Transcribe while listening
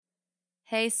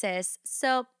Hey sis,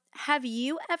 so have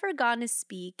you ever gone to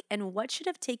speak and what should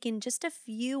have taken just a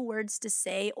few words to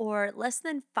say or less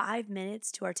than 5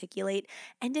 minutes to articulate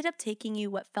ended up taking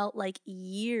you what felt like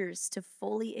years to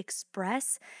fully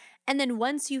express? And then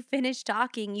once you finished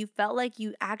talking, you felt like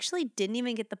you actually didn't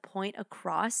even get the point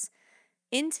across?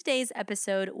 In today's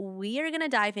episode, we are going to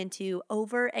dive into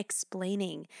over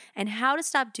explaining and how to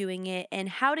stop doing it and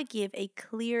how to give a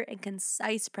clear and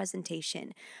concise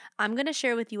presentation. I'm going to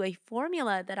share with you a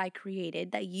formula that I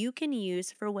created that you can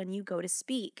use for when you go to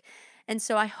speak. And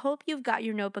so I hope you've got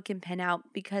your notebook and pen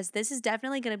out because this is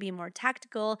definitely going to be more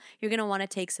tactical. You're going to want to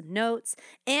take some notes.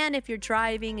 And if you're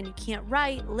driving and you can't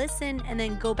write, listen and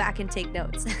then go back and take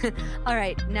notes. All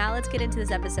right, now let's get into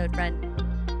this episode, friend.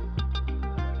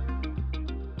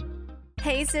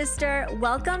 Hey sister,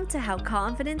 welcome to How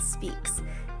Confidence Speaks.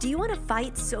 Do you want to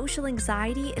fight social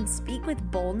anxiety and speak with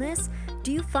boldness?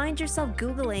 Do you find yourself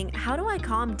Googling, how do I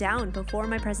calm down before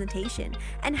my presentation?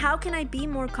 And how can I be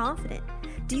more confident?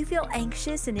 Do you feel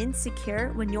anxious and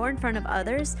insecure when you're in front of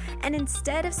others? And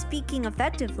instead of speaking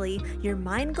effectively, your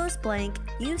mind goes blank,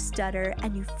 you stutter,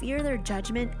 and you fear their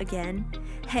judgment again?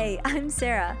 Hey, I'm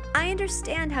Sarah. I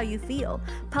understand how you feel.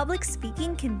 Public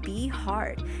speaking can be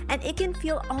hard, and it can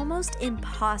feel almost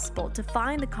impossible to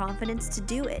find the confidence to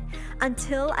do it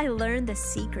until I learned the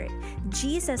secret.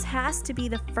 Jesus has to be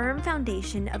the firm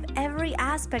foundation of every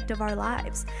aspect of our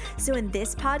lives. So in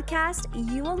this podcast,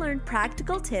 you will learn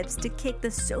practical tips to kick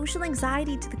the social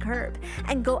anxiety to the curb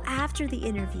and go after the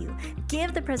interview,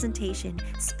 give the presentation,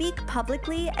 speak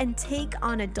publicly, and take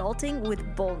on adulting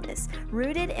with boldness,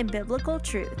 rooted in biblical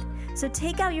truth. So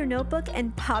take out your notebook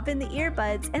and pop in the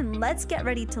earbuds and let's get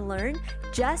ready to learn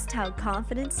just how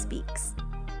confidence speaks.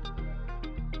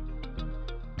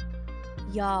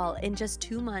 Y'all, in just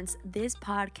 2 months, this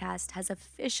podcast has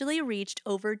officially reached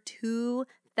over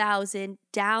 2,000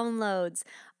 downloads.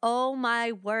 Oh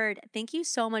my word. Thank you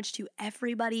so much to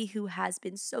everybody who has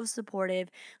been so supportive,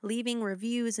 leaving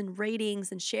reviews and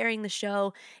ratings and sharing the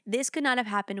show. This could not have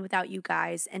happened without you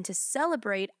guys. And to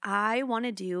celebrate, I want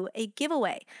to do a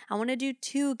giveaway. I want to do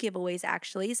 2 giveaways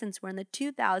actually, since we're in the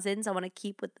 2000s. I want to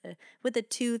keep with the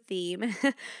 2 theme.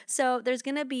 So there's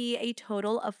going to be a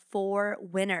total of 4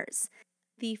 winners.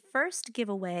 The first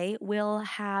giveaway will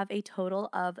have a total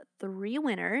of 3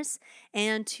 winners,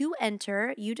 and to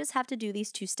enter, you just have to do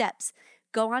these 2 steps.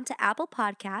 Go on to Apple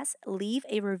Podcasts, leave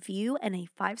a review and a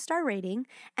 5-star rating,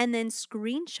 and then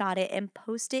screenshot it and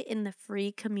post it in the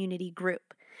free community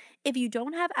group. If you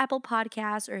don't have Apple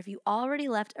Podcasts or if you already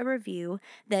left a review,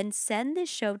 then send this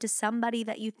show to somebody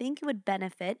that you think would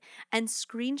benefit and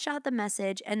screenshot the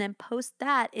message and then post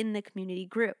that in the community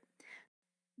group.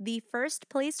 The first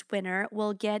place winner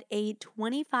will get a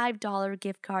 $25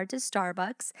 gift card to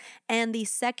Starbucks, and the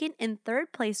second and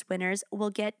third place winners will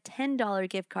get $10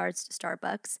 gift cards to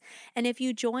Starbucks. And if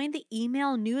you join the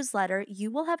email newsletter,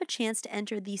 you will have a chance to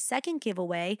enter the second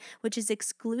giveaway, which is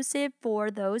exclusive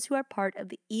for those who are part of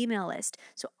the email list.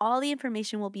 So all the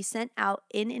information will be sent out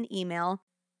in an email.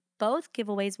 Both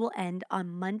giveaways will end on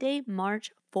Monday,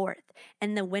 March 4th,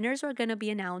 and the winners are going to be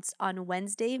announced on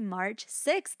Wednesday, March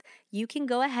 6th. You can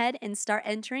go ahead and start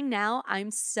entering now.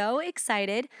 I'm so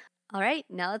excited. All right,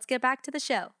 now let's get back to the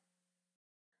show.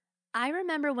 I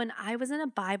remember when I was in a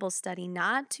Bible study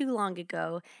not too long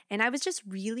ago, and I was just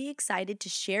really excited to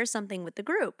share something with the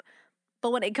group.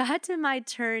 But when it got to my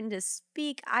turn to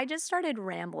speak, I just started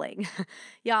rambling.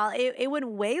 Y'all, it went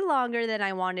way longer than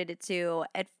I wanted it to.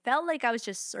 It felt like I was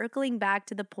just circling back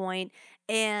to the point,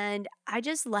 and I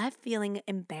just left feeling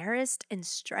embarrassed and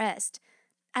stressed.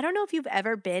 I don't know if you've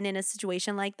ever been in a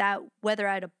situation like that, whether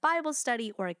at a Bible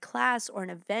study or a class or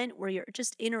an event where you're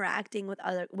just interacting with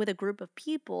a group of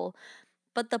people.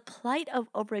 But the plight of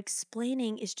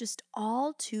over-explaining is just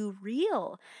all too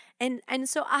real. And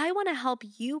so I want to help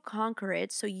you conquer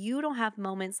it so you don't have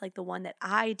moments like the one that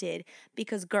I did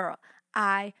because, girl,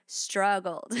 I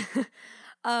struggled.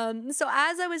 So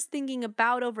as I was thinking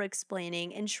about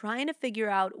over-explaining and trying to figure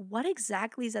out what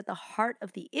exactly is at the heart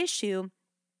of the issue,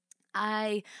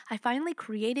 I finally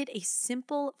created a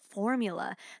simple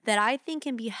formula that I think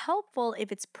can be helpful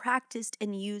if it's practiced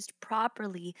and used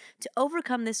properly to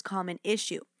overcome this common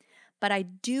issue. But I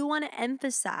do want to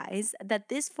emphasize that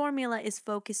this formula is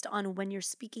focused on when you're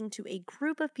speaking to a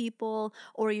group of people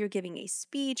or you're giving a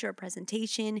speech or a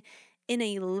presentation. In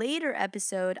a later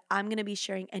episode, I'm going to be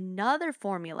sharing another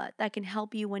formula that can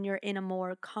help you when you're in a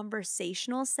more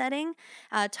conversational setting,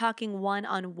 talking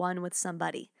one-on-one with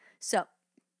somebody. So,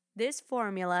 this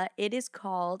formula, it is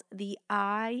called the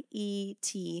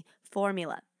IET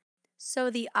formula. So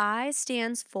the I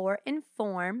stands for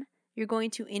inform, You're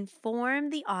going to inform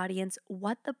the audience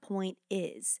what the point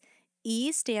is.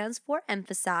 E stands for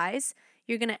emphasize.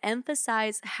 You're going to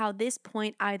emphasize how this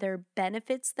point either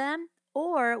benefits them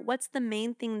or what's the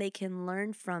main thing they can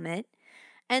learn from it.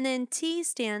 And then T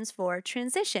stands for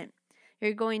transition.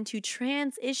 You're going to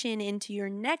transition into your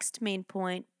next main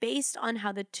point based on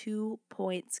how the 2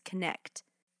 points connect.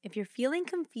 If you're feeling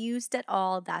confused at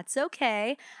all, that's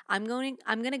okay. I'm going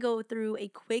to go through a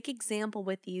quick example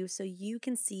with you so you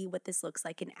can see what this looks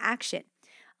like in action.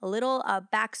 A little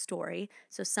backstory.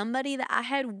 So somebody that I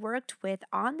had worked with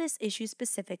on this issue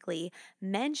specifically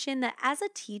mentioned that as a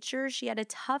teacher, she had a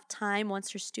tough time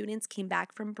once her students came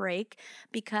back from break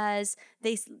because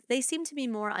they seemed to be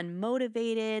more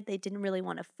unmotivated. They didn't really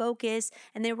want to focus,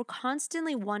 and they were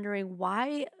constantly wondering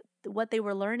why what they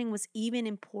were learning was even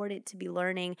important to be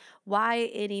learning, why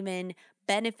it even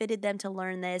benefited them to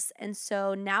learn this. And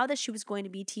so now that she was going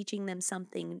to be teaching them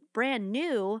something brand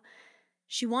new,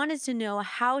 she wanted to know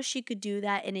how she could do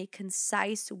that in a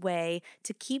concise way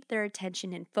to keep their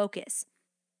attention and focus.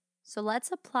 So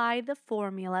let's apply the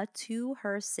formula to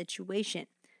her situation.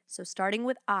 So starting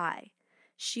with I,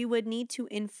 she would need to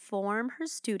inform her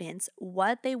students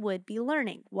what they would be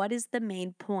learning. What is the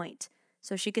main point?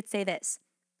 So she could say this: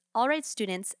 all right,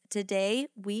 students, today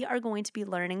we are going to be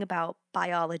learning about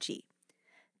biology.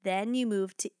 Then you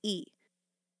move to E.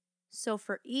 So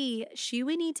for E, she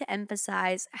would need to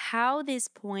emphasize how this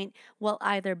point will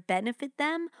either benefit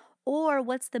them or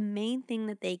what's the main thing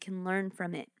that they can learn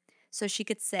from it. So she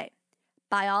could say,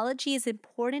 biology is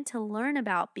important to learn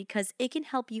about because it can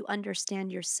help you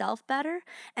understand yourself better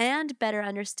and better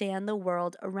understand the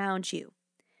world around you.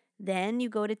 Then you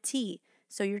go to T.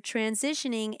 So you're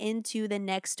transitioning into the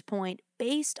next point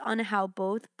based on how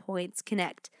both points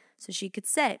connect. So she could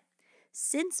say,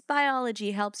 since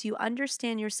biology helps you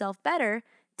understand yourself better,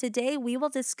 today we will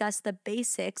discuss the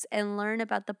basics and learn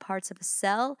about the parts of a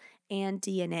cell and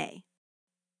DNA.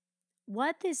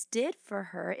 What this did for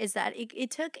her is that it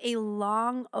took a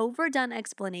long, overdone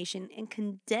explanation and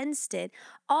condensed it,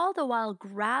 all the while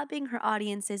grabbing her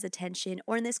audience's attention,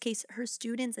 or in this case, her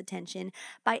students' attention,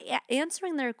 by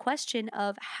answering their question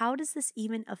of, how does this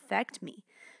even affect me?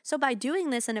 So by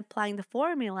doing this and applying the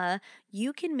formula,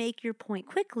 you can make your point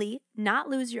quickly, not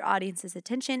lose your audience's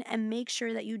attention, and make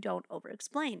sure that you don't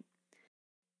over-explain.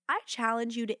 I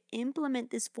challenge you to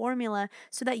implement this formula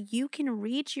so that you can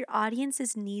reach your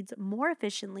audience's needs more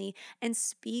efficiently and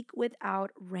speak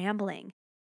without rambling.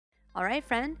 All right,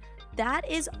 friend, that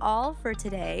is all for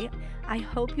today. I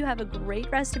hope you have a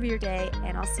great rest of your day,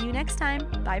 and I'll see you next time.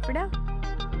 Bye for now.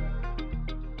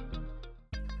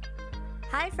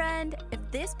 Hi, friend. If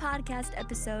this podcast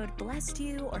episode blessed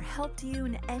you or helped you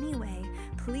in any way,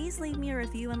 please leave me a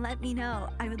review and let me know.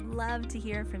 I would love to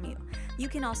hear from you. You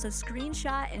can also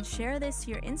screenshot and share this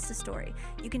to your Insta story.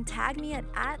 You can tag me at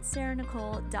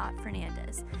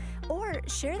sarahnicole.fernandez. Or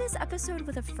share this episode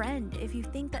with a friend if you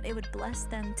think that it would bless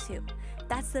them too.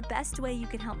 That's the best way you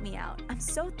can help me out. I'm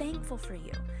so thankful for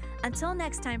you. Until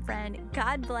next time, friend,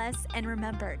 God bless, and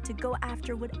remember to go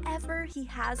after whatever He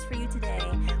has for you today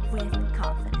with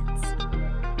confidence.